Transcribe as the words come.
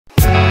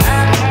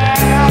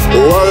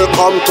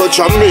come to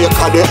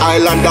Jamaica, the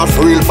island of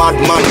real bad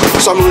man.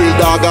 Some real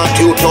dog at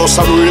you,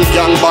 some real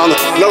gang bang.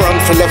 No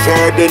run for the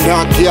fair, the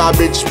Makhia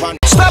big span.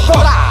 Step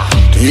up!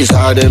 These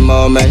are the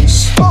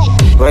moments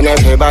when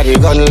everybody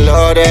gun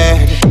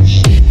loaded.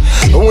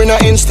 We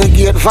not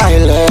instigate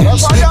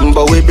violence,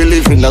 but we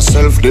believe in the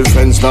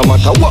self-defense no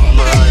matter what.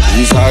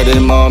 These are the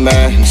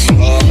moments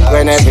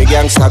when every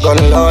gangster gun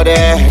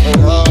loaded.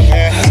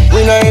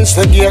 We not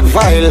instigate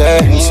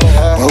violence,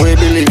 but we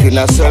believe in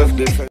the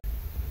self-defense.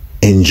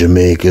 In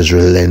Jamaica's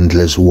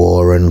relentless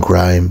war and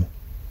crime,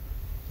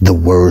 the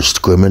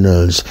worst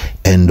criminals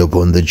end up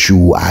on the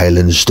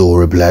K1ILD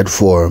story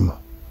platform.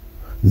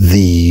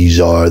 These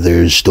are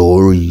their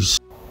stories.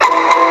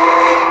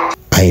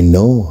 I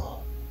know.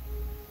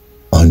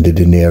 On the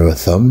Dinaro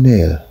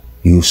thumbnail,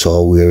 you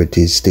saw where it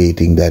is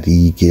stating that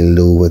he killed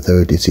over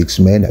 36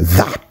 men.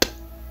 That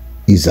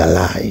is a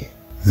lie.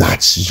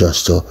 That's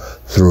just to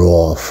throw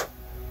off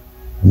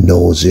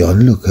nosy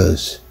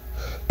onlookers.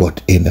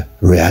 But in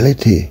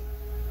reality,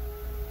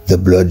 the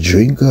blood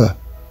drinker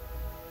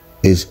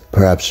is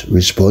perhaps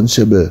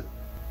responsible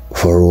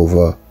for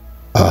over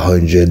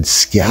 100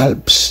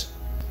 scalps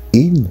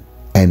in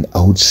and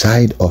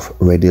outside of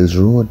Red Hills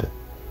Road.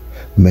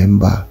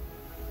 Remember,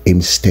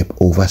 him step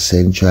over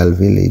Central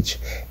Village,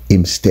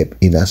 him step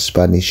in a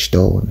Spanish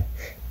town,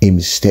 him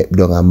step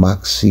down a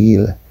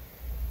Makhia,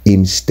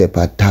 him step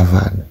a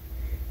tavern,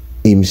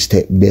 him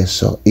step there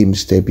so, him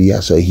step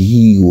here so.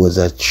 He was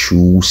a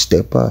true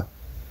stepper,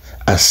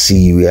 a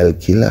serial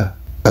killer,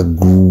 a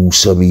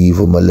gruesome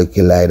evil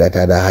molecular that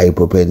had a high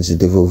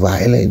propensity for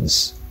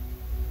violence.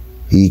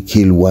 He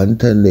killed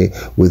wantonly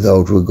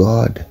without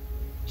regard.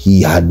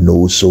 He had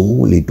no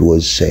soul, it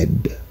was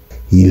said.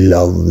 He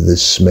loved the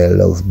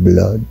smell of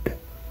blood.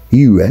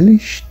 He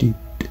relished it.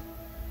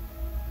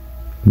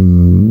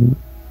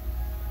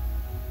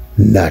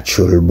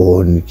 Natural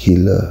born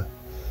killer.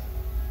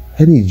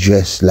 And he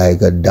dressed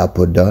like a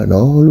dapper don,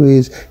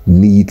 always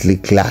neatly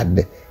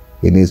clad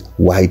in his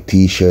white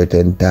t-shirt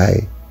and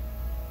tie.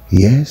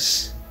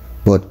 Yes,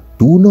 but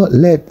do not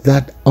let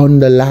that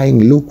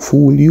underlying look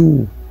fool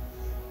you.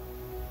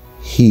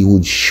 He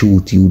would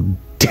shoot you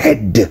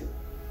dead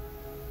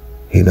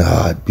in a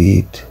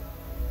heartbeat.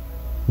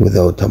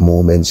 Without a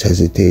moment's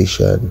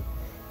hesitation.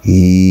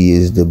 He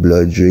is the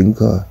blood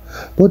drinker.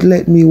 But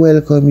let me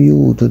welcome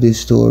you to this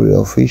story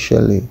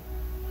officially.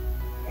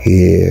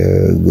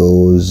 Here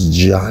goes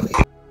Johnny.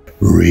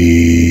 Real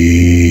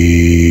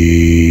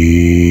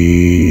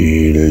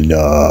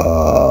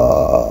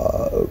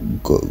dog.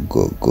 Go.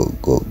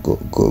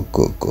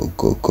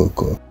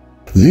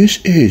 This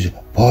is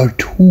part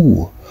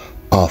 2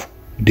 of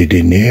the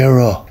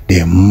Dinaro,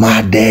 the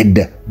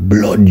madded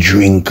blood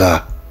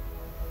drinker.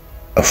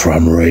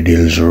 From Red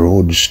Hills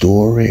Road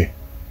story,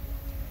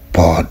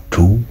 part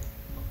 2.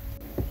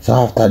 So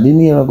after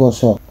Dinaro go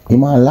so, he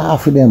man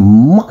laugh with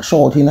them, mash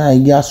out in a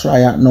gas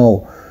riot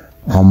now,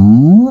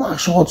 and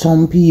mash out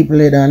some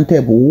people and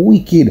tape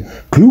wicked,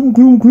 clum,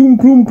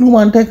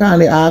 and take on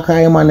the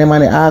archive man,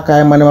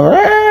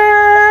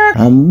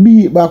 and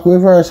beat back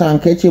reverse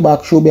and catch it back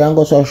shubi and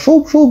go so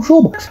shub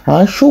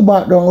and shub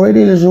back down Red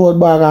Hills Road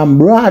back and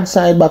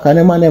broadside back and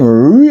them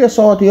race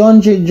out the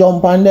 100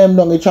 jump and them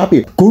down the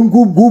Trappy. Goop.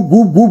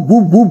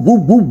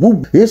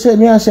 You say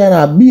me a saying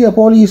a be a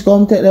police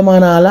come take them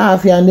and a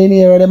laugh and then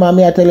hear them and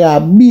me a tell you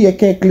a be a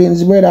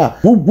K1ILD brother.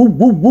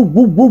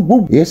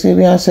 Boop. You see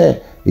me a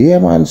say, yeah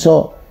man,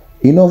 so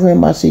in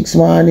November 6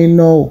 morning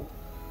now.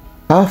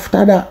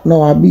 After that,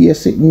 now I be a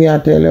sick me I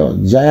tell you,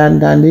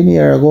 Giant and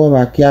Dinaro go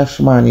over cash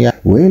man, yeah.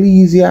 Well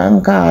easy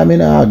and calm, you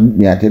know.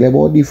 Me I tell you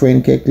about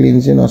different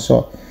K1ILDs, you know,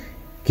 so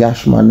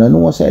cash man don't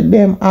know, say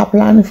them a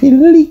plan for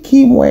lick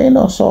him way, you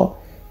know, so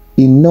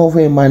in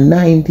November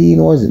 19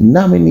 was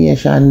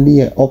nomination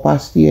day up a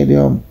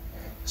stadium.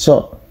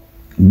 So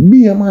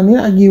be a man,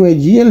 you give a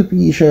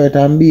GLP shirt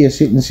and be a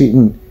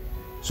sitting.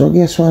 So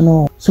guess what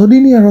now? So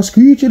Dinaro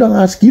screech down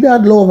and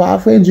skidad love our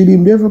friends with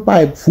him devil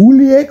pipe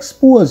fully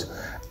exposed.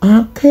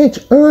 And catch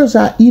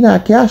Urza in a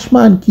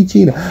cashman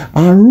kitchen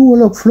and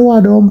roll up flour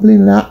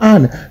dumpling in her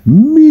hand.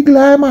 Big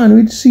man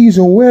with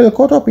season well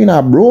cut up in a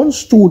brown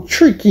stew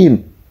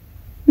tricking.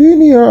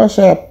 Dinaro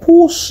say,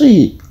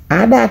 pussy.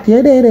 And that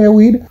you there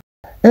with?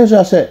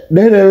 Ezra say,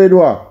 there with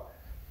what?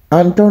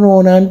 And turn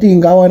on and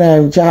think I want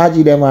to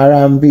charge them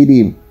around with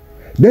him.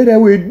 There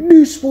with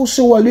this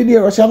pussy while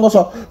Dinaro say,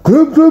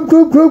 club.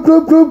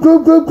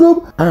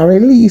 And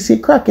release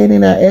it cracking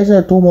in a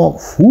Ezra to mock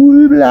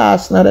full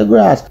blast na the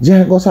grass.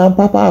 Giant goes and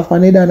pop off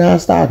and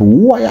and start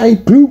why I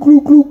clue.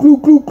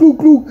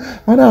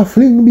 And I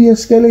fling be a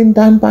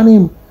skeleton pan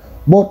him.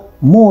 But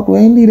more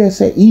when did they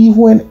say, even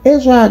when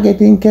Ezra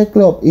getting kicked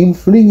up, him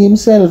fling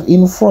himself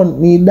in front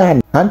me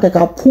Dan and take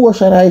a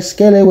portion of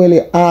Skelli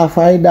Welli half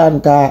I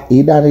Dan cause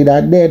he Dan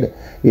that dead.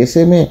 You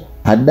see me?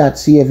 And that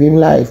save him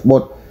life.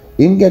 But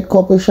him get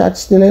couple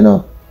shots still, you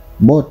know.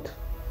 But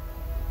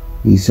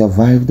he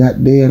survived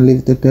that day and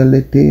lived to tell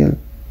the tale.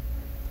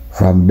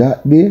 From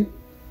that day,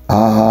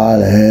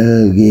 all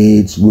hell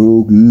gates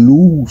broke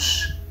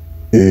loose.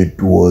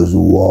 It was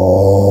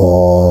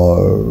war.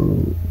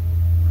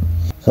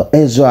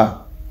 Ezra,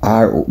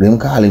 or them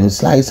call him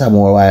Slicer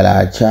more while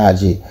I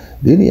charge it.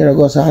 Dinaro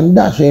goes and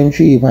dash him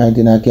 3 points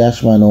in a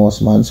Cashman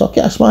house, man. So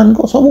Cashman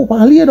goes up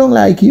and lay down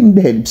like him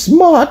dead.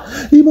 Smart.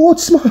 Him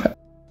outsmart.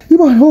 Him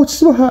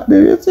outsmart.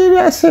 You see me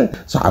I say?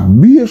 So a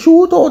beer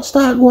shootout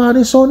start going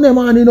on Sunday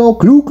man, you know.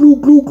 Clue.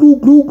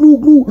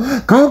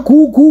 Can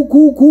cook.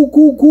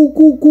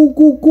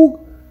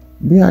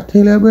 Me I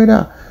tell you,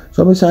 brother.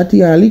 So me say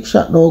a lick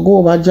shot now go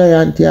over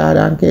Giant yard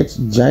and catch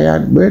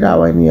Giant, brother,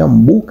 when you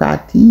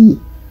Bukati.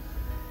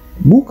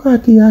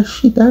 Bukati a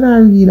shit and I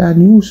read a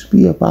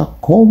newspaper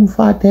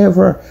comfort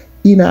ever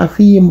in a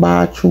film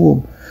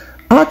bathroom.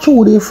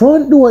 Actually the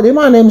front door, the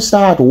man them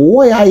start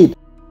wire it.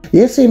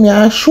 You see me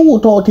I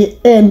shoot out the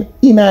end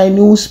in a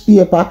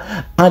newspaper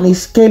and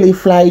his Skelli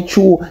fly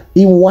through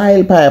in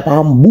wild pipe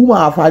and boom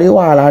off of the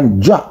wall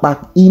and drop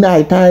back in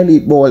a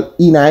toilet bowl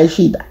in a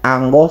shit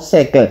and go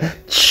circle.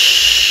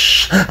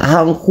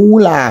 And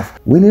cool off.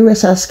 When the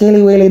rest of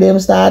Skelli Welli them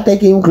start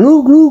taking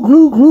glue.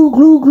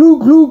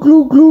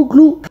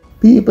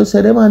 People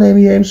say them and them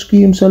hear him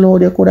scream so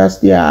loud they could have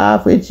stay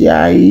half it.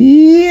 Yeah,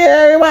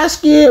 he was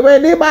screaming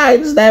when the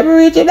minds them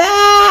reaching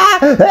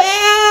like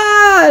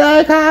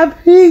a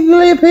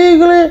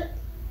pigly.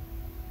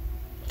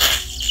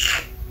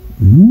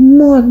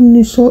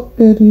 Madness up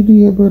every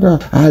day, brother.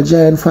 All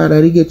Giant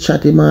father he get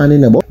shot the man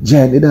in the but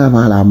Giant did have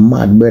all a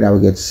mad brother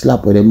we get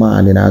slapped with the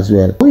man in as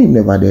well. But him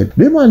never dead.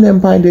 The man them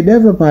find the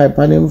devil pipe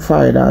and him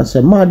fired and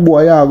say, mad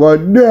boy, you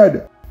got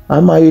dead.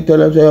 And my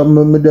tell him say,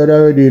 I'm dead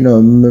already, you know,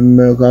 I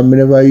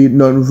never eat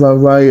nothing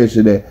from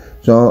yesterday.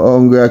 So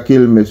hungry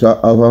kill me, so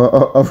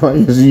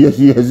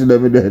yesterday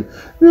me dead.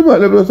 The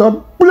man them just a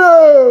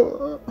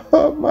blow.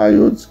 Oh, my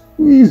youth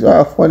squeeze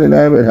off one in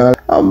the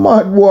a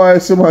mad boy,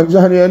 some man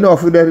Johnny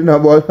enough of that in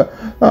about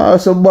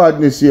some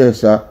badness here,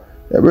 sir.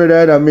 Your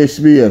brother had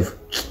misbehave.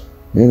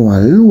 You know,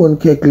 alone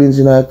K1ILD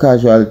in a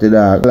casualty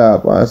dog.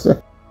 I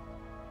said,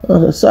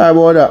 sorry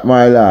about that,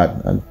 my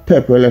lad. And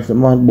Pepper left the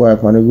mad boy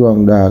upon the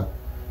ground, dog.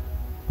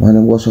 Man,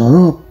 him was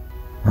so up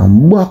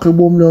and buckle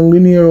boom down the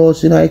near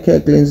house in a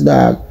K1ILD's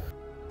dog.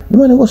 The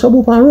man was up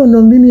and run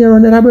down the near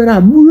and then I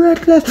brother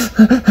breathless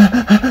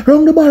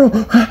round the barrow.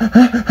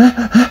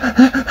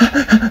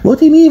 But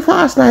he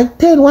fast like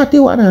 10 what he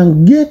want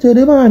and get to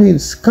the man in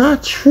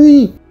scotch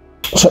free.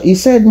 So he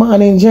said,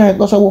 man, in Giant,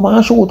 because a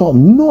woman shoot up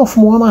enough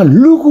more, man.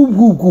 Look up,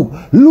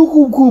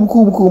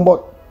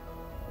 but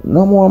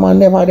no more, man,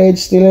 never dead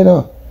still, you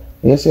know.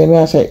 You see me,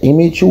 I say,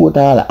 he shoot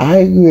all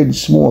high grade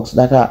smokes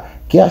that are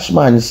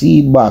Cashman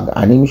seed bag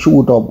and him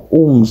shoot up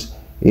ungs.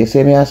 You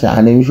see me, I say,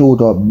 and him shoot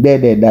up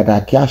dead that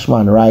are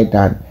Cashman right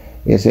hand.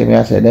 You see me,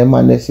 I say, them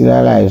man they still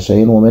alive, so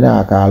you know me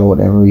not call out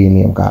them real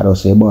name,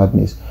 because I say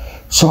badness.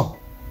 So,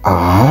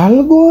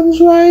 all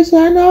guns rise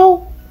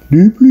now.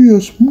 The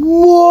place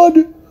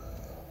mud.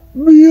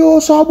 Beer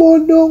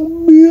sabon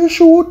down, beer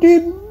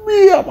shooting,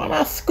 beer man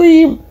a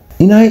scream.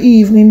 In the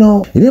evening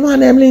now, the man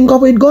them link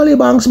up with Gully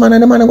Banks man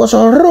and the man go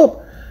so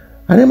rope.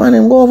 And the man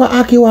them go over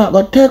Akiwa,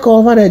 go take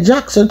over the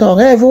Jackson town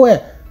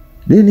everywhere.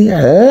 Then he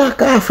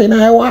lock off in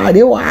the war,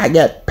 the war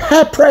get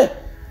peppery.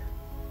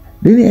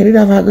 Then he did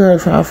have a girl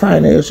from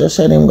Final, used to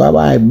send him go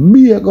buy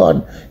beer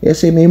gun. You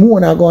see me,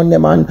 Mona gun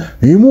them and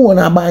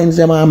Mona binds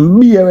them and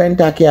beer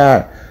rent a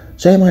car.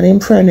 So him and him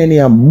friend in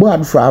here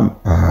bad from.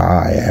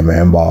 I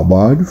remember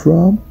bad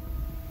from.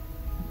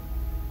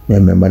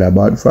 Remember the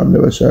bad from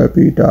the Sir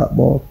Peter talk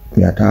about.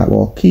 Me talk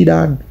about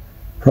Kidan.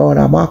 From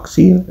the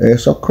Maxine.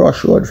 It's a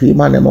crush road for him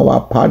and them over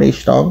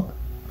punish tongue.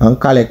 And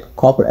collect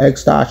couple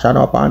extortion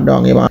up and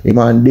down. Him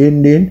and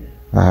din.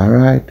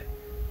 Alright.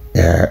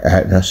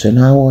 Nothing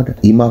I would.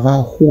 Him have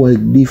a whole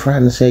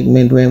different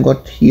segment when he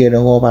got here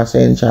over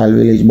Central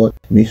Village. But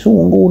me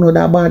soon go to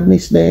that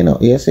badness there, you know.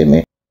 You see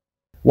me?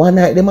 One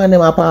night the man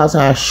them a pass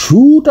and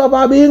shoot up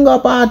a bingo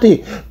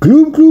party.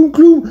 Gloom.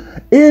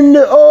 In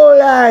the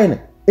O-line.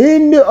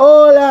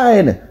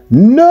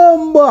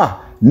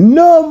 Number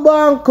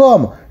and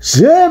come.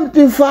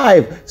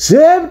 75.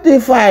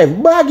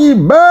 Baggy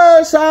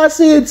burst and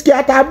seed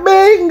scatter.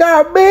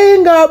 Bingo.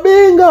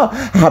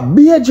 A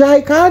beer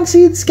dry can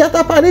seed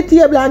scatter on the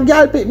table and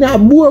girl pick me a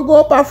boy go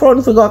up a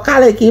front for go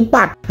collect him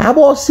pot.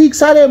 About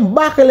 6 of them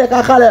back like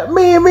a collect.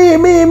 Me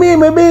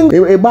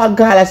bingo. A bag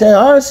call I say,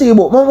 I see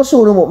book. Mama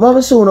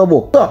soon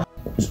book.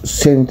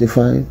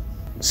 75,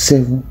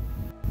 7,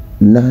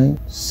 9,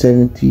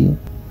 17,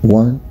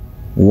 1.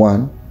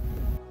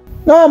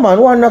 No man,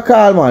 one no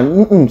call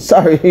man.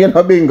 Sorry, you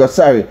know bingo,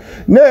 sorry.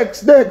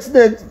 Next. Just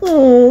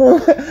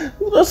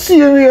see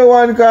me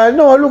one call.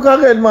 No, look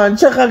again man.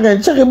 Check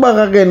it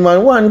back again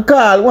man. One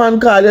call.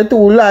 You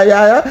too lie.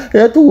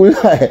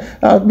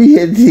 I be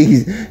a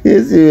things.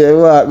 You see me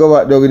go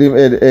back down with him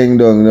head hang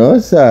down, no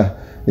sir.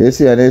 You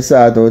see, and they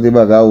start out the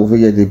bag how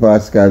forget the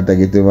Pascal to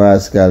get the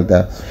Pascal.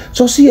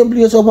 So see a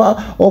place up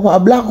a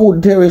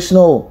Blackwood Terrace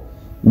now.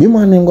 The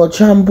man him got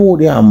shampoo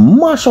there and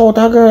mash out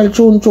a girl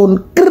chun.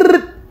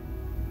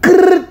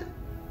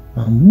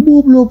 And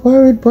bubble up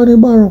her head for the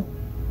barrow.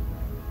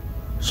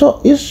 So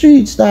his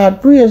street start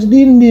praise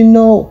din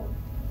now.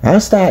 And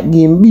start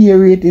giving beer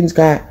ratings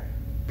cause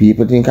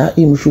People think I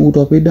him shoot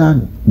up a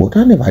Dan, but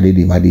I never did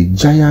him, I did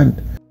Giant.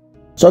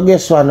 So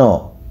guess what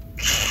now?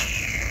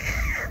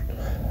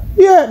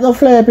 Yeah, no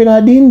fly up in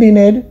a din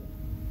head.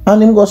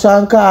 And him go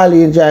and call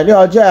in Giant.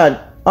 Yo, Giant,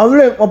 I'm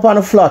link up on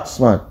the flats,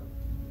 man.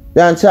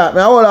 Then chat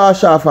me, I hold our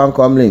shaft and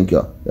come link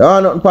you. You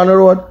want nothing on the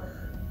road?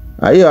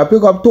 I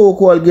pick up 2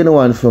 cold guinea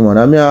ones for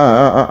man.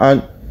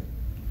 And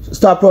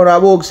stop on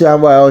a box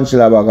and buy a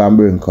hunchila back and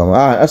bring come.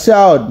 I say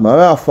out, man,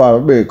 I have for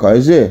a breaker,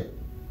 you see?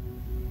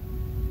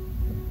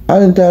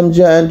 And time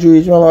Giant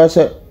reach, I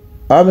say,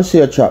 I see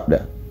a trap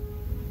there.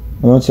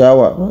 I say,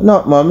 what?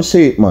 No, man, I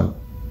see it, man.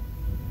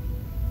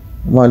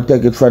 Man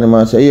take it from him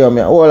and say, yo,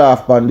 me hold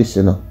off on this,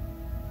 you know.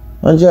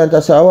 And Giant I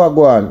say, what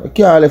go on? You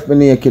can't leave me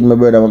naked, my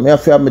brother, man. I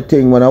have to have my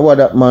thing, man. I want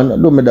that,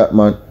 man. Do me that,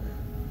 man.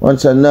 Man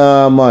say,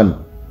 nah,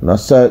 man. And I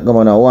say, come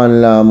on,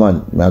 one law,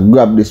 man. I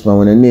grab this, man,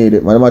 when I need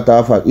it, man. No matter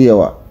of fact, here,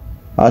 what?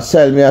 I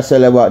sell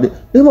about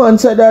it. The man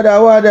said, Dad, I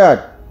want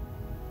that.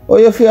 Oh,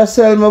 you feel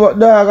sell me about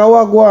dog, I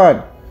want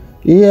one.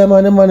 Yeah,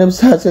 man, the man him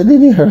start say,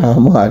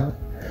 Dinaro, man.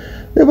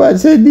 The man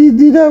said,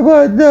 did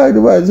about dog.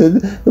 The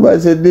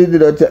man said, did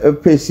not take a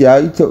piss,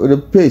 yeah. He took the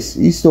piss.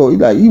 He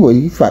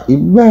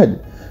fucking mad.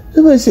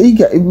 The man said, he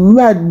got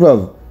mad,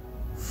 bro.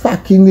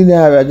 Fucking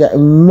Dinaro got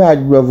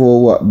mad, bro,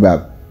 or what,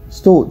 bro.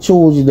 Start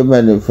choosing the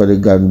man for the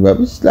gun,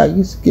 bro. It's like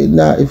he's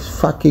getting out his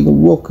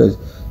fucking rockers.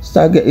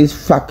 Start getting his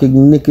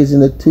fucking knickers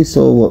in the twist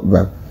or what,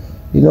 bro.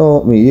 You know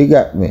what me? You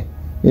got me.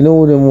 You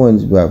know them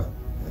ones, bro.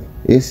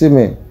 You see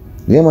me?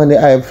 Them on the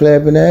eye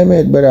flap in the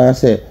head, brother. I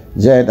say,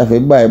 Giant have a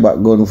buy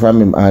back gun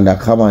from him and a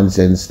common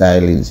sense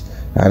stylings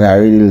and a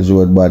real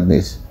road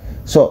badness.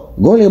 So,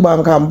 Gully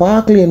Bank and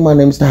Park Lane, man,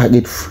 them start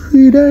get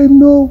freedom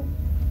now.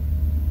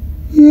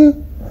 Yeah.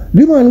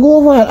 The man go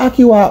over and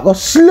Aki walk, go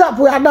slap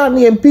with a damn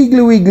name,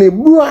 Piggly Wiggly,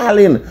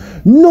 brawling.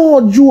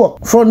 No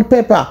joke. Front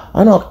pepper,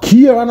 and no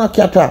care and no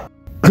catter.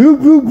 Gloop,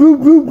 gloop,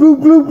 gloop, gloop, gloop,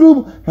 gloop,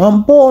 gloop.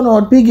 And pound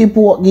out piggy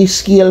pork, this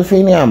scale for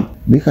him.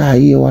 Because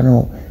here one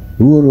now,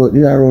 road,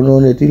 they run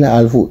on it till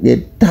all foot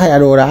get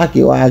tired of the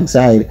Aki walk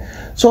side.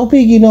 So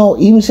piggy now,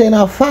 him send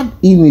a fat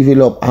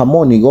envelope of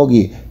money, go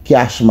give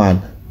cash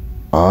man.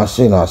 I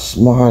send a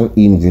small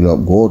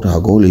envelope, go to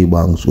Gully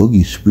Banks, go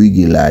give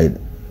Spriggy Light.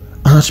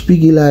 And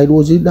Spriggy Light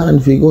was it done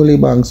for Gully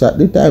Banks at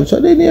the time. So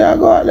then here I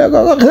go,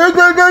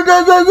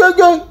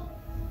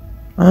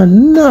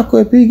 and knock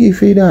a piggy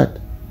for that.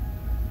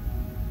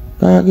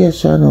 I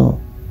guess I know.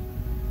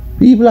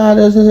 People are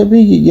just a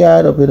piggy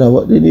guard up, you know,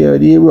 but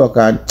they rock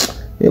and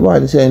they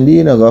want to send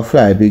you know go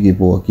fly piggy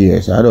pork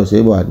here. So I don't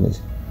say badness.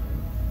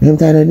 Them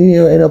time they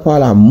end up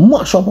all and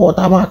mash up out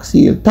of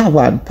Maxhill,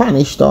 Tavern,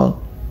 Punish Town.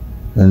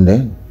 And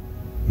then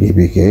he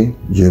became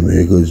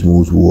Jamaica's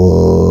most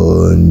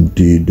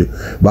wanted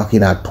back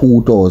in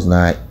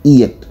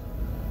 2008.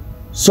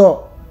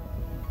 So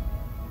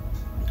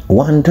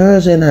one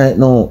Thursday night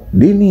now,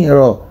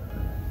 Dinaro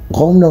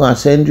come down at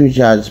St.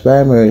 Richard's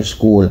Primary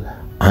School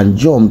and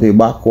jump a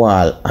back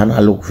wall and I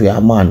look for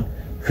a man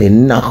for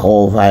knock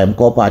over him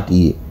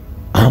property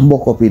and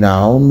buck up in a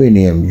humble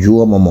name,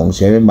 Joe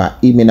Monks. Remember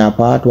him in a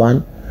part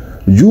 1?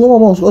 Joe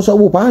Monks goes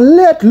up and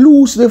let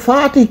loose the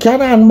 40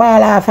 cannon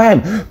ball off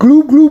him.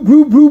 Gloop, gloop,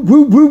 gloop, gloop,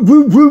 gloop, gloop,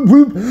 gloop,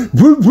 gloop,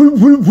 gloop,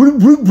 gloop,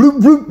 gloop,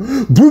 gloop,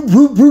 gloop,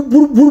 gloop,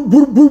 gloop, gloop,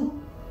 gloop, gloop.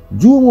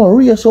 Joe will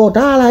race out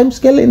all I'm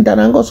skeleton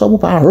and go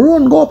up and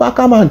run, go back,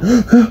 come on.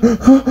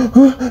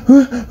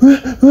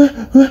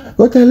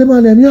 Go tell him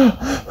on them,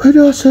 yeah. We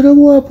just said the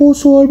boy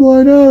post all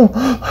boy now.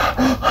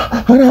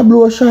 And I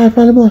blow a shot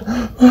for the man.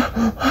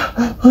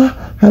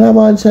 And the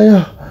man say,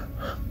 yeah.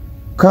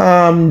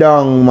 Calm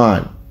down,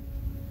 man.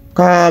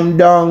 Calm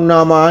down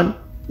now, man.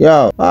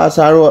 Yo, pass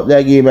a rope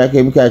there, give back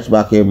him, catch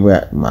back him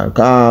wet, man.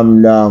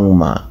 Calm down,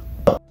 man.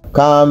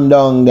 Calm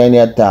down, then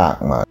you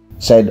talk, man.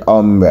 Said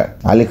Umbre.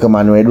 A little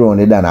man went round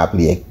the dan a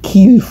play a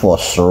kill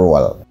first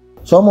role.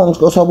 So Monks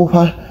goes up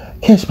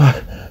and catch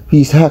back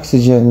piece of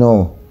oxygen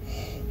now.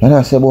 And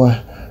I say, boy,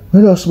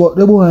 we just bought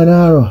the boy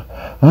Dinaro.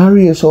 I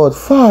race out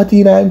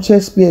 14 in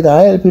chest plate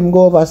and help him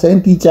go over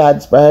St.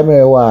 Richard's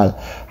Primary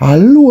wall.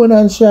 Alone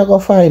and sure go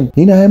find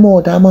in a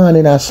mouth a man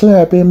in a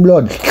slurp in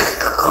blood.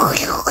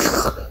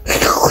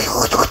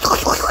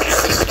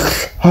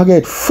 I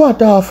get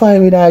fat off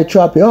fine with I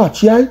Trappy.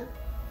 Watch, yeah?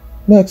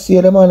 Next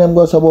year the man them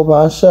goes up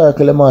and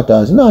circle the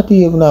matters. Not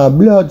even a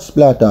blood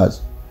splatters.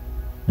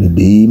 The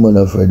demon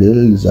of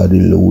Redels are the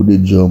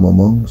loaded German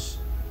monks.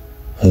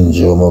 And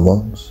German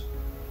monks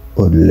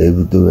would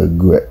live to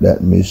regret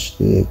that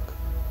mistake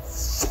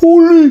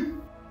fully.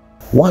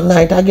 One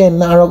night again,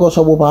 Dinaro goes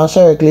up and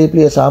circle the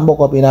place and buck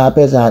up in a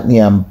peasant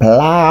named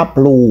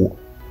Plaplo.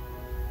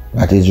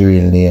 That his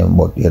real name,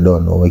 but you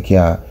don't know, we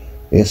can't.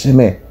 You see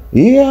me?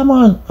 Yeah,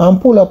 man.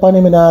 And pull up on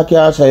him in a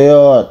car and say,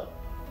 yo,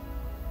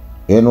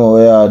 you know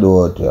what I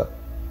do out here?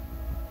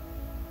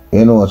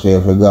 You know, say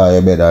if you go,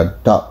 you better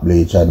top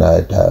bleach at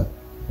night time.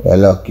 You're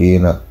lucky, you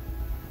know.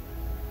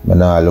 I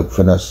now look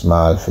for no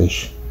small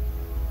fish.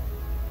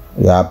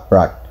 You're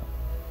prat.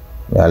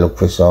 You look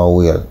for some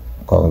whale.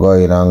 Come go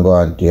in and go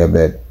on to your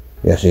bed.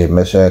 You see,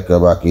 me circle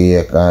back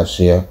here, you can't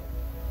see you.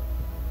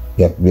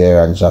 Get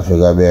parents a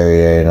figure bury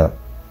you, you know.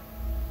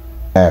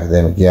 If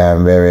them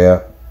can't bury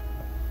you,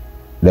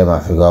 them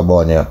a figure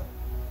burn you.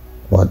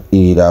 But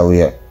either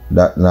way,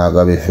 that not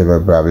gonna be my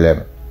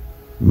problem.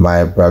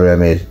 My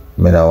problem is,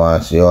 me don't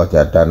want to see out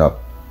here turn up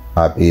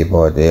a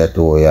people out here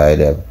to hear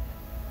them.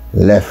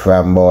 Left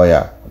from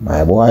boy,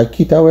 my boy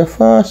get away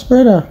fast,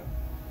 brother.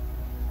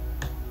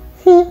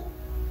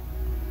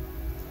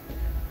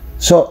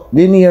 So,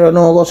 Dinaro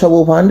now go sub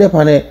up on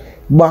the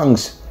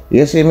banks.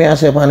 You see me I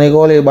say on the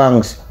gully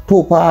banks,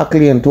 2 park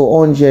lane,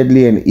 200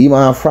 lane, even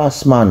a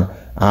Frostman,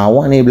 and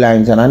 1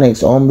 blinds, and the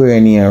next umbrella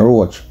near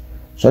Roach.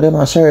 So them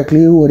a circle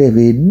the road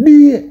every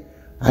day.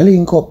 I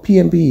link up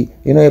PMP.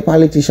 You know, a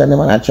politician them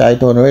a try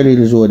to really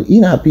this road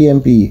in a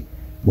PMP.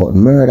 But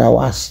murder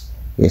was.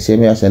 You see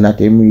me I say not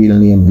him real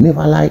name.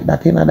 Never like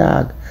that in a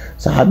dog.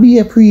 So I be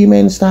a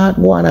pre-men start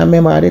one and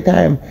remember at the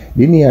time.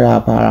 The near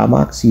para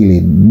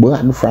Maxili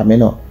blood from, you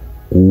know,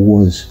 who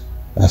was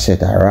a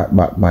set of rat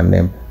back man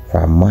them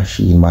from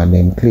machine man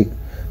them click.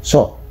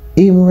 So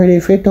him ready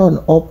for turn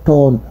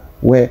uptown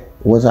where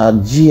was a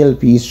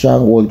GLP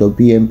stronghold to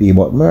PMP,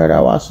 but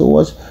murder was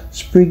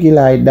spriggy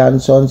like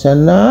Danson said,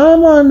 nah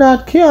man,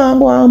 that can't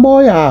go on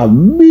boy, a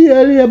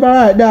barely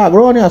right dog,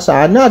 run here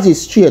sir, Nazi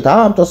straight,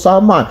 arm to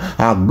some man,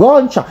 a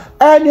gunshot,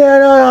 and you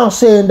know I'm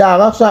saying dog,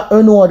 that's what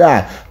you know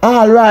that,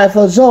 all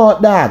rifles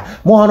out dog,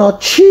 wanna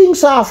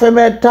chinks off him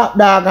head top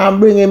dog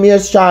and bring him here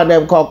strong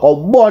them cock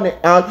up, burn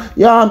it out,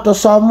 you arm to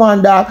some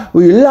man dog,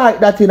 we like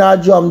that in a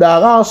drum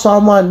dog, all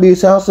some man be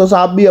saying, so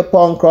a beer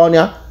punk round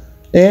here,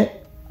 eh?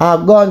 A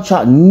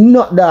gunshot,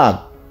 not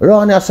dog.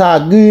 Run here,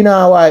 sir, green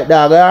and white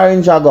dog,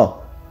 orange a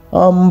go.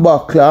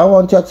 Buckler, I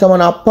want to take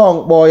someone a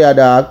punk boy, a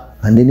dog.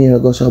 And then here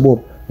goes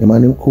above. Them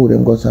and them cool,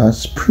 them go to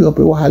spray up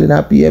a wall in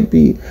a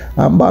PMP.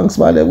 And banks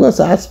man, them go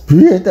to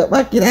spray it up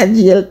back in a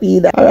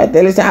GLP. Dog. I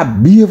tell you, say, a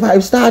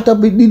B5 start up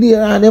with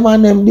Dinaro and them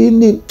and them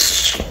din.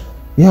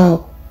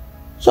 Yo.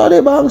 So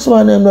the banks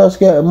man, them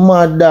just get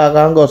mad dog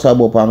and go to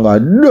above and go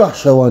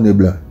dash on the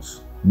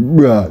blinds.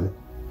 Brother.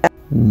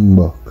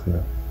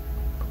 Buckler.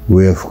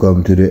 We have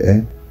come to the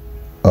end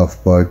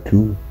of part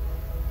 2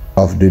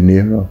 of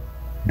Dinaro,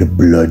 the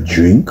blood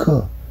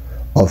drinker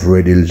of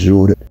Red Hills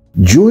Road.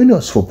 Join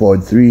us for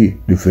part 3,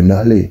 the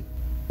finale,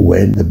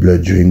 when the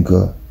blood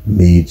drinker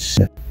meets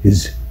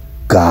his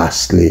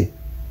ghastly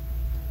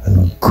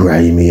and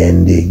grimy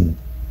ending.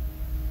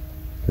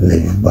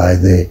 Live by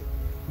there,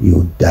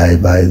 you die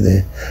by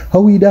there.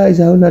 How he dies,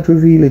 I will not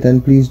reveal it,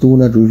 and please do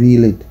not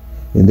reveal it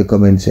in the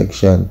comment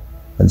section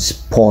and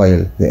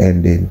spoil the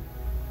ending.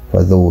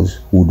 For those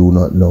who do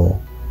not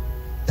know,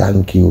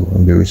 thank you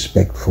and be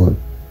respectful.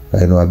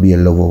 I know I be a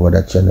love over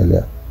that channel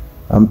here.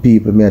 And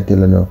people may tell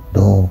you,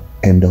 don't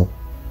end up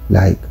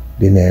like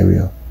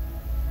Dinaro.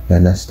 You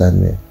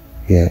understand me?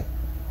 Yeah.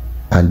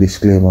 And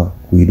disclaimer,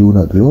 we do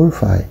not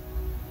glorify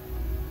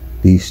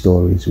these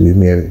stories. We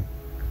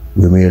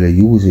merely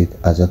use it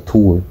as a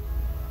tool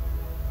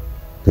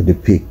to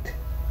depict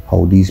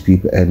how these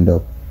people end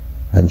up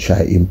and try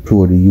to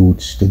implore the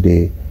youths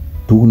today,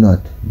 do not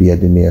be a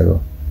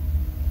Dinaro.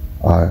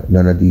 Or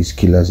none of these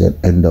killers that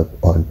end up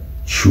on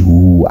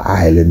true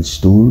island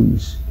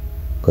stories.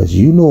 Because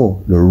you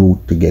know the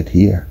route to get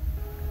here.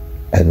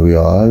 And we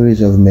always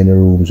have many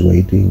rooms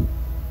waiting.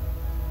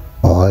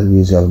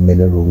 Always have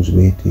many rooms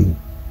waiting.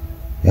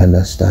 You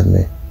understand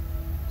me?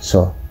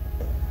 So,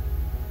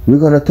 we're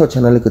going to touch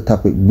on a little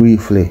topic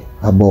briefly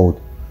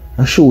about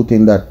a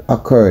shooting that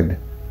occurred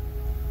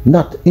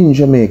not in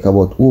Jamaica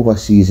but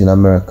overseas in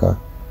America.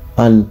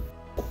 And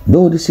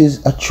though this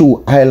is a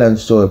true island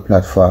story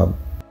platform,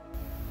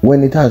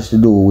 when it has to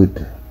do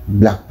with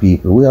black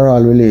people, we are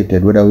all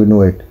related, whether we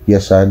know it,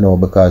 yes or no,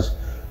 because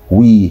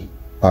we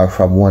are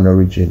from one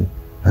origin,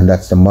 and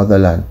that's the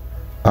motherland,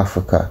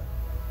 Africa.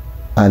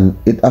 And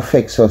it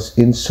affects us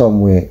in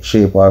some way,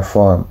 shape or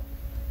form.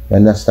 You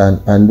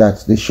understand? And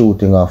that's the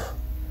shooting of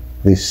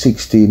this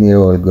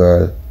 16-year-old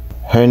girl.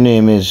 Her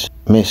name is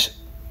Miss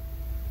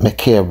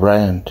Makhia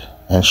Bryant,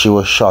 and she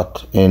was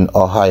shot in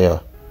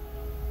Ohio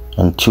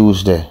on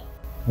Tuesday,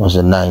 was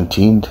the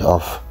 19th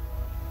of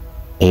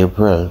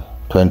April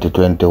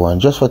 2021,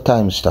 just for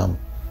timestamp.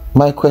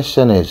 My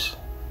question is,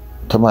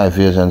 to my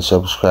viewers and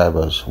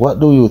subscribers, what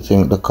do you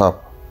think the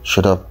cop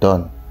should have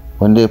done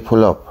when they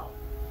pull up?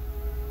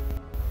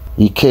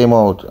 He came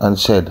out and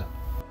said,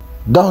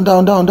 down,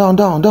 down, down, down,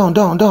 down, down,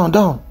 down, down,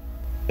 down.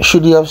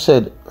 Should he have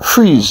said,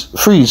 freeze,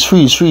 freeze,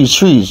 freeze, freeze,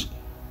 freeze?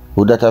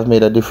 Would that have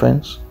made a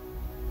difference?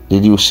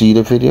 Did you see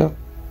the video?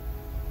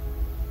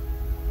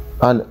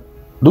 And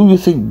do you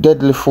think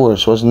deadly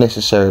force was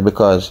necessary?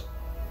 Because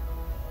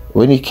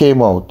when he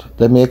came out,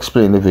 let me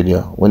explain the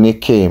video. When he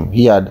came,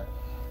 he had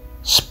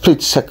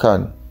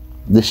split-second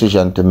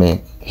decision to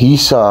make. He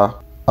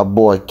saw a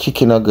boy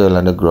kicking a girl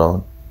on the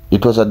ground.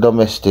 It was a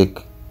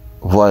domestic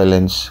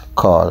violence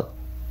call.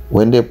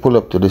 When they pull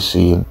up to the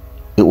scene,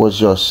 it was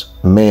just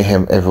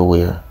mayhem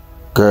everywhere.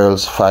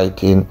 Girls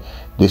fighting.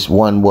 This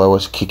one boy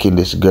was kicking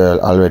this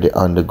girl already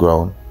on the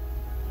ground.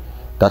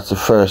 That's the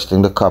first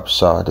thing the cops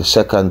saw. The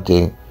second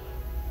thing,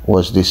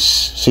 was this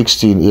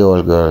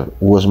 16-year-old girl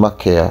who was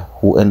Makhia,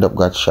 who ended up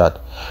got shot.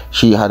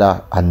 She had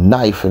a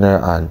knife in her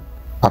hand,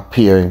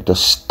 appearing to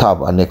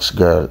stab a next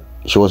girl.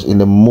 She was in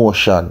the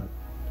motion,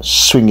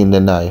 swinging the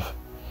knife.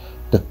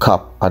 The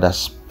cop had a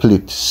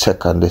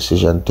split-second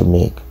decision to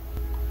make.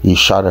 He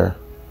shot her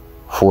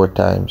 4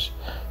 times.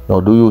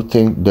 Now, do you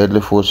think deadly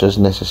force was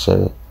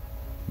necessary?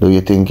 Do you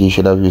think he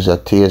should have used a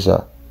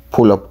taser?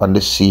 Pull up on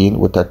the scene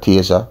with a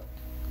taser?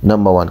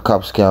 Number one,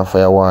 cops can't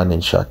fire a warning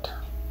shot.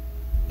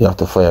 You have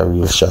to fire a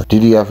real shot.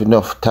 Did he have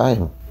enough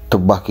time to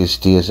back his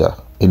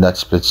taser in that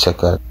split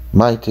second?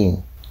 My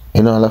thing,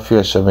 in all of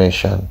your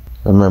summation,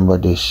 remember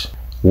this.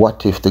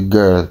 What if the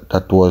girl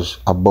that was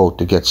about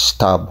to get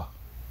stabbed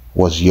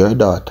was your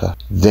daughter?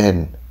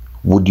 Then,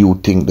 would you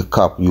think the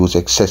cop used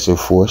excessive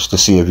force to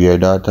save your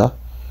daughter?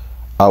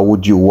 Or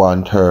would you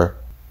want her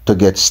to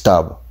get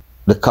stabbed,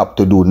 the cop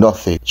to do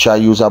nothing, try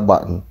use a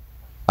button,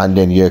 and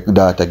then your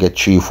daughter get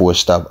 3-4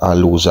 stabbed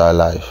and lose her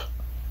life?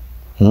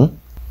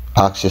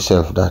 Ask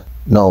yourself that.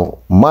 Now,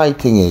 my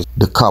thing is,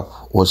 the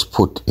cop was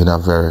put in a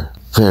very,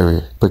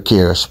 very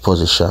precarious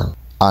position.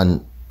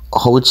 And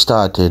how it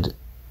started,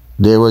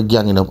 they were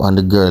ganging up on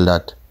the girl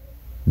that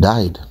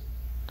died.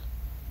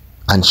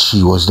 And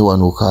she was the one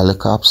who called the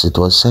cops, it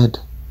was said.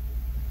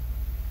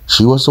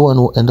 She was the one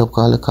who ended up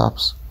calling the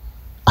cops.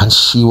 And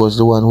she was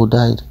the one who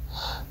died.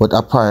 But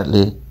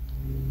apparently,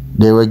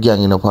 they were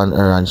ganging up on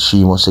her and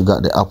she must have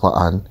got the upper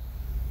hand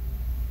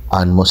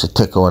and must have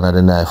taken one of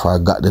the knife or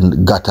got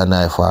a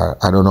knife, or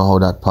I don't know how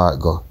that part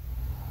go.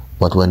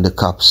 But when the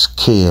cops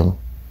came,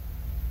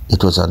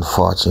 it was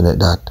unfortunate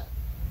that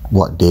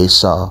what they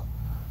saw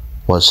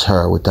was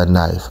her with a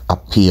knife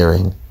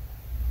appearing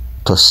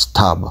to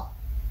stab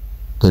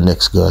the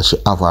next girl. She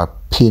have her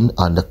pin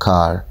on the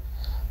car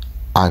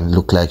and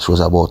looked like she was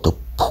about to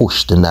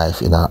push the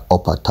knife in her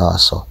upper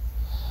torso.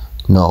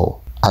 Now,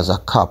 as a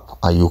cop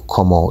and you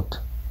come out,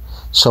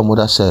 some would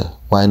have said,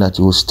 why not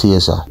use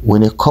taser?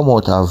 When you come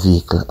out of a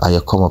vehicle and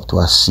you come up to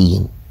a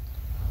scene,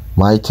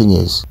 my thing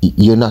is,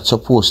 you're not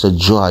supposed to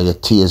draw your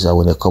taser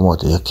when you come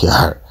out of your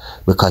car,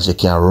 because you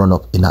can run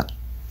up in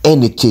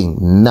anything.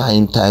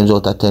 9 times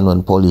out of 10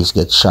 when police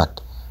get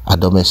shot, a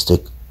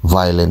domestic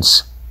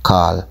violence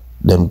call,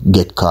 them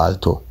get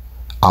called to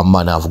a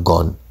man have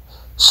gun.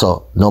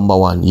 So, number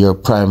one, your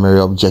primary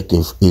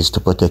objective is to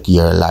protect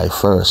your life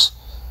first.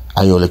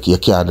 And you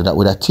can't do that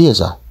with a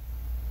taser.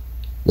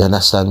 You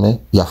understand me?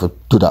 You have to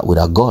do that with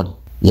a gun.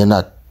 You're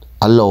not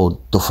allowed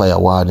to fire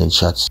warning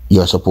shots.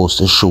 You're supposed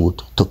to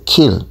shoot to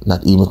kill,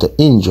 not even to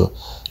injure.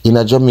 In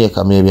a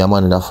Jamaica, maybe a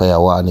man would fire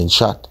warning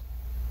shot.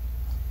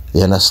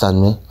 You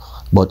understand me?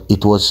 But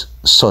it was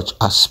such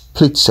a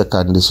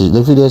split-second decision.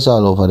 The video is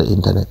all over the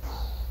internet.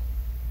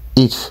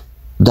 If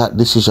that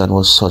decision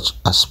was such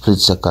a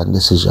split-second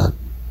decision,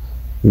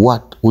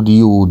 what would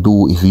you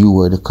do if you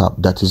were the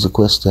cop? That is the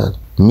question.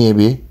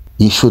 Maybe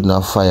he shouldn't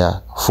have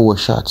fired 4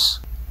 shots,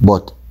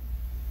 but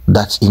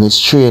that's in his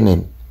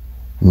training.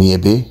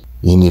 Maybe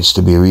he needs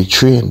to be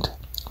retrained,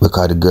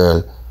 because the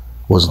girl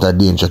wasn't a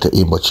danger to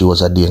him, but she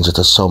was a danger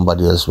to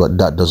somebody else. But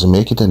that doesn't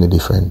make it any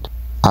different.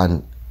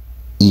 And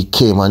he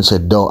came and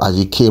said, no, as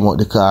he came out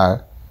the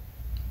car,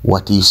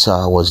 what he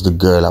saw was the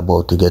girl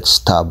about to get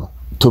stabbed.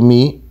 To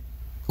me,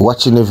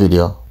 watching the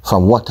video,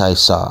 from what I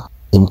saw,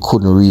 him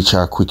couldn't reach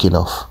her quick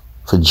enough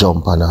to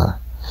jump on her.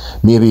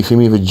 Maybe if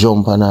him even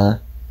jump on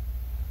her,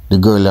 the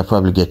girl will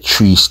probably get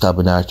 3 stabs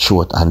in her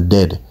throat and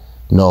dead.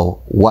 Now,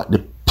 what the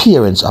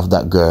parents of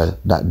that girl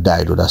that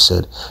died would have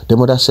said, they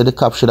would have said the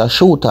cop should have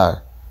shot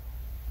her.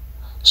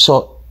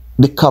 So,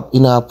 the cop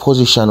in a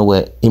position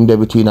where him there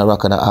between a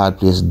rock and a hard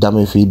place, damn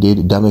if he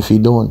did, damn if he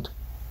don't.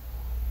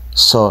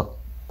 So,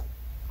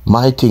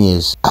 my thing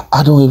is,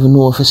 I don't even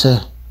know if I say.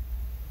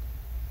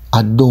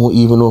 I don't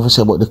even know if I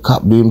say about the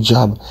cop doing his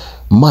job.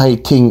 My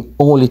thing,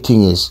 only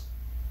thing is,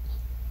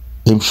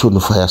 him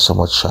shouldn't fire so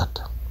much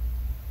shot.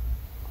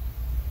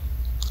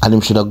 And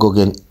him should have go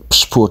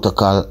against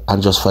protocol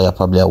and just fire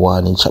probably a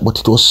warning shot. But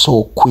it was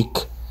so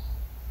quick.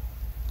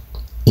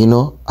 You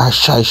know, I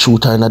try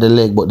shoot her in the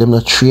leg, but them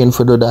not trained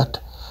for do that.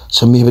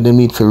 So maybe they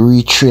need to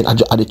retrain.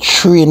 At the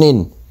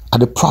training, at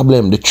the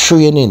problem, the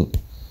training.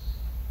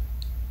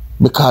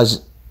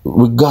 Because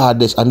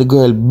regardless, and the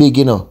girl big,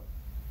 you know.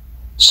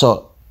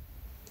 So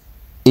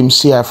him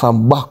see her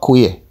from back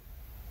way.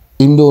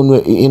 Him don't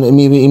know, you know,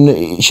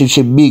 maybe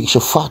she big, she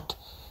fat.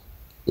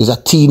 Is a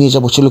teenager,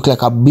 but she look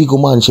like a big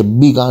woman. She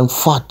big and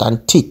fat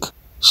and thick.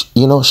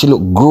 You know, she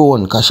look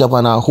grown because she have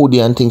on her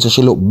hoodie and things, so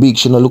she look big.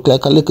 She don't look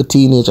like a little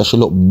teenager. She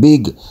look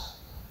big.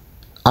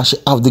 And she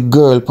have the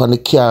girl upon the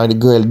car, and the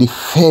girl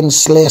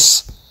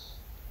defenseless.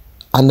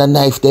 And the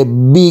knife, they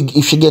big.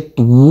 If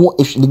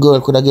the girl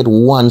could have get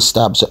 1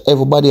 stab, so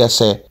everybody has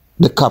say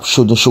the cop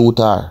shouldn't shoot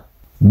her.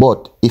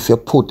 But if you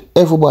put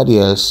everybody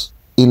else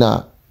in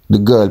the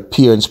girl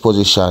parents'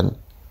 position,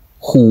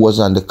 who was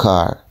on the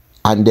car,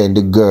 and then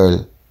the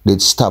girl did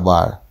stab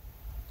her,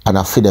 and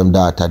I feel them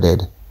daughter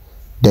dead,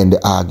 then the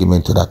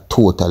argument is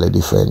totally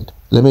different.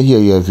 Let me hear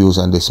your views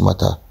on this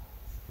matter.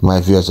 my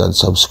viewers and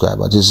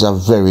subscribers. This is a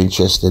very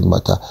interesting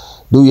matter.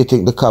 Do you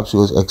think the cops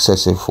use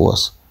excessive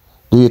force?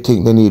 Do you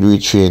think they need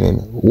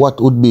retraining?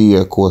 What would be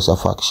your course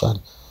of action?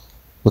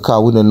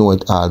 Because we don't know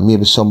it all.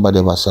 Maybe somebody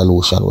have a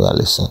solution where I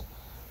listen.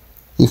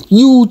 If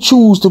you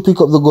choose to pick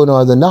up the gun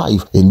or the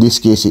knife, in this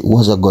case it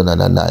was a gun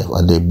and a knife,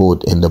 and they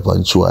both end up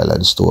on Pwoil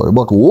and story.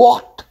 But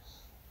what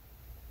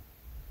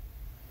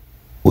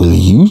will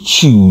you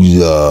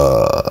choose?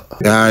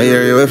 I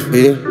hear you with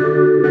me.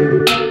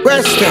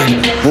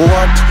 Question: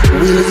 what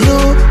will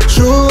you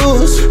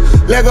choose?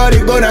 Lego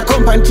the gonna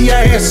come on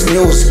TIS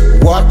news.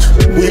 What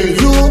will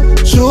you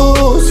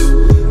choose?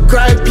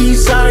 Cry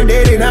peace or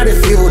dead in the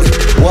field.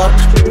 What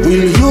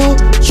will you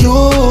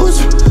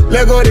choose?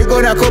 Lego the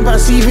gonna come on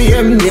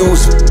CVM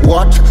news.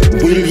 What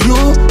will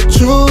you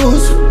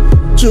choose?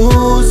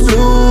 Choose,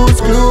 lose,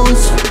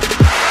 clues.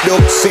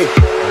 Don't say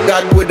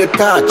God with the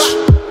touch.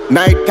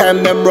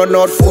 Nighttime them run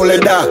out fully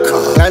dark.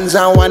 Hands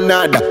on one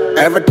another,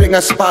 everything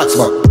a sparks.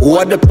 But who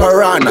are the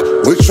piranha?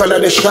 Which one are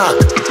the shark?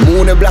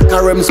 Moon the black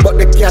rims, but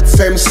the cat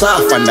same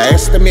soft. And I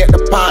estimate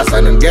the pass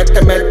and then get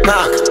them head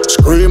cock.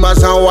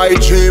 Screamers and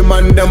YG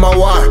man them a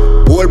war.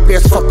 Whole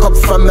place fuck up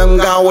from them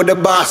gone with the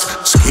boss.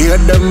 Scared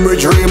them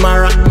bridge dream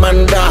a rat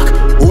man dark.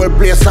 Whole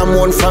place a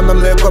moan from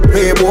them like a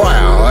playboy.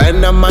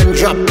 When the man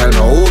drop, tell me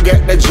who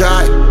get the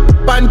joy.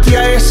 Panty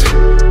ice,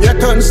 you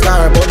turn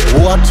star, but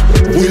what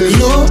will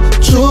you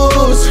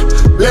choose?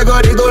 Lego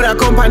the go that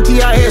come panty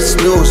ice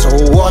news.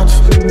 So what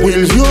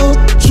will you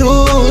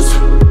choose?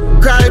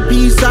 Cry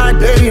peace or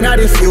dead in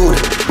the field.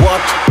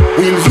 What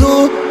will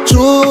you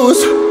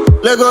choose?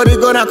 Lego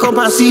the go that come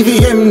pan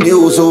CVM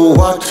news. So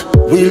what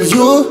will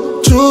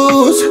you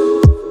choose?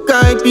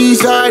 Cry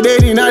peace or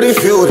dead in the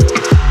field.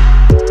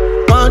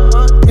 What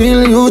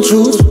will you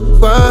choose?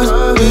 What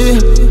will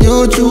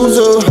you choose?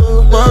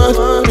 What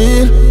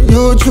will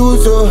you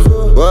choose?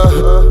 What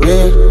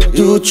will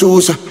you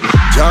choose?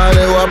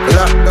 Charlie was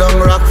black down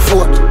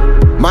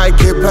Rockfort.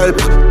 Mikey Pelp,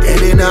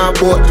 head in a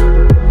boat.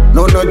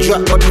 No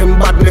drop but him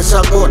badness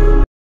a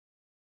goat.